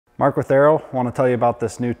Mark with Aero. Want to tell you about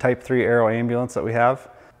this new Type 3 Aero ambulance that we have.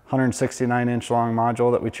 169-inch long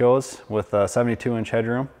module that we chose with a 72-inch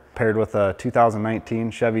headroom, paired with a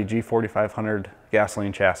 2019 Chevy G4500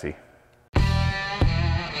 gasoline chassis.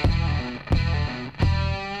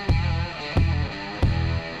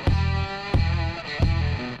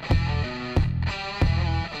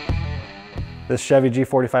 This Chevy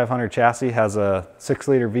G4500 chassis has a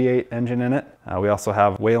 6-liter V8 engine in it. We also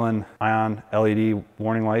have Whelen Ion LED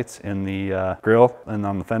warning lights in the grille and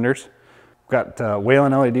on the fenders. We've got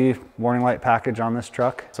Whelen LED warning light package on this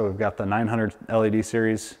truck. So we've got the 900 LED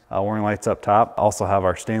series warning lights up top. Also have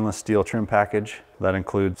our stainless steel trim package that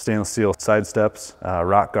includes stainless steel side steps,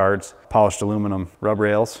 rock guards, polished aluminum rub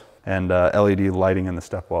rails, and LED lighting in the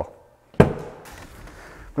stepwell.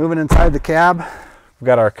 Moving inside the cab, we've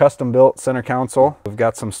got our custom built center console. We've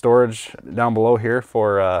got some storage down below here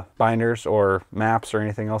for binders or maps or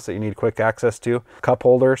anything else that you need quick access to. Cup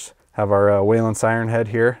holders. Have our Whelen siren head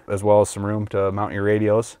here, as well as some room to mount your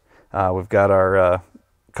radios. We've got our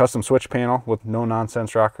custom switch panel with no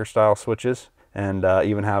nonsense rocker style switches, and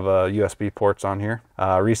even have USB ports on here.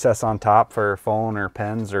 Recess on top for phone or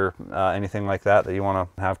pens or anything like that you want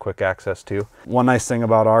to have quick access to. One nice thing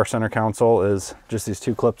about our center console is just these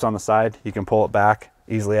two clips on the side. You can pull it back,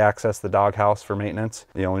 easily access the doghouse for maintenance.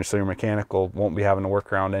 So your mechanic won't be having to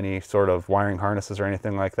work around any sort of wiring harnesses or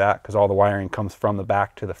anything like that, because all the wiring comes from the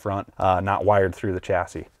back to the front, not wired through the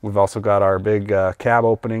chassis. We've also got our big cab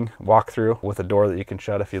opening walk-through with a door that you can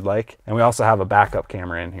shut if you'd like. And we also have a backup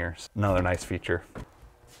camera in here. Another nice feature.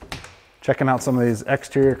 Checking out some of these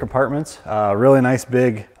exterior compartments. Really nice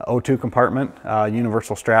big O2 compartment,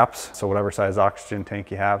 universal straps. So whatever size oxygen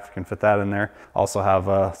tank you have, you can fit that in there. Also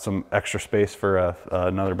have some extra space for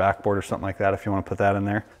another backboard or something like that if you want to put that in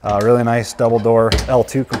there. Really nice double door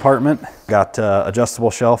L2 compartment. Got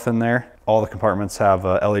adjustable shelf in there. All the compartments have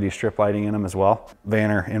LED strip lighting in them as well.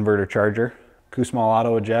 Vanner inverter charger. Q-Small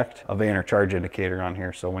auto eject, a Vanner charge indicator on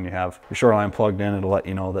here. So when you have your shoreline plugged in, it'll let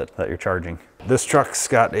you know that you're charging. This truck's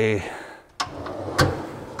got a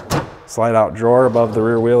slide out drawer above the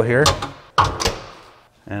rear wheel here,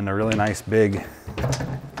 and a really nice big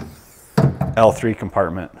L3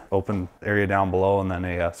 compartment, open area down below, and then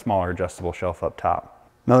a smaller adjustable shelf up top.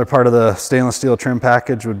 Another part of the stainless steel trim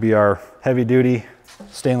package would be our heavy duty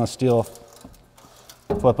stainless steel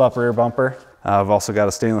flip up rear bumper. I've also got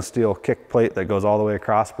a stainless steel kick plate that goes all the way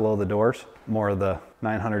across below the doors. More of the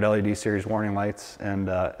 900 LED series warning lights and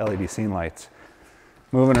LED scene lights.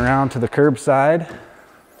 Moving around to the curb side,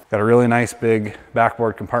 got a really nice big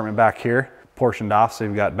backboard compartment back here, portioned off, so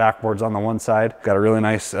you've got backboards on the one side. Got a really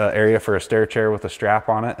nice area for a stair chair with a strap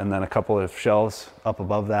on it, and then a couple of shelves up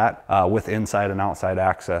above that with inside and outside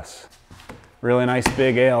access. Really nice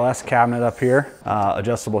big ALS cabinet up here,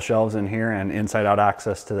 adjustable shelves in here, and inside out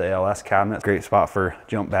access to the ALS cabinet. Great spot for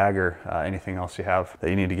jump bag or anything else you have that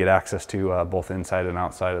you need to get access to both inside and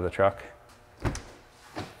outside of the truck.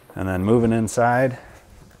 And then moving inside,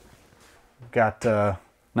 got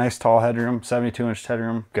nice tall headroom, 72-inch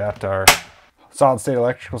headroom. Got our solid state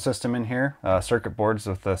electrical system in here, circuit boards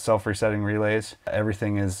with the self-resetting relays.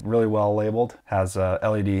 Everything is really well labeled, has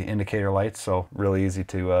LED indicator lights, so really easy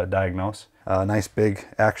to diagnose. Nice big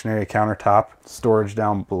action area countertop, storage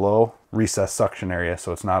down below, recessed suction area,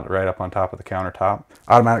 so it's not right up on top of the countertop.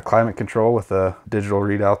 Automatic climate control with a digital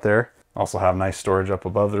readout there. Also have nice storage up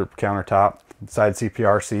above the countertop. Side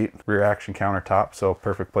CPR seat, rear action countertop, so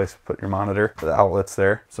perfect place to put your monitor. The outlets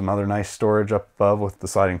there. Some other nice storage up above with the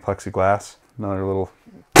sliding plexiglass. Another little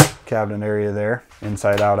cabinet area there.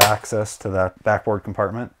 Inside out access to that backboard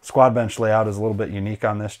compartment. Squad bench layout is a little bit unique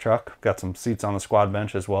on this truck. Got some seats on the squad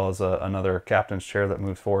bench, as well as another captain's chair that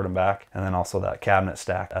moves forward and back. And then also that cabinet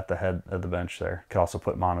stack at the head of the bench there. Could also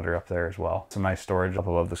put monitor up there as well. Some nice storage up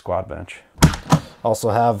above the squad bench.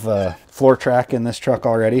 Also have floor track in this truck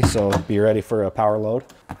already, so be ready for a power load.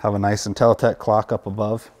 Have a nice Intelitech clock up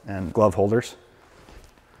above and glove holders.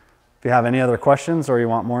 If you have any other questions or you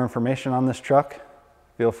want more information on this truck,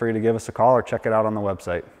 feel free to give us a call or check it out on the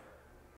website.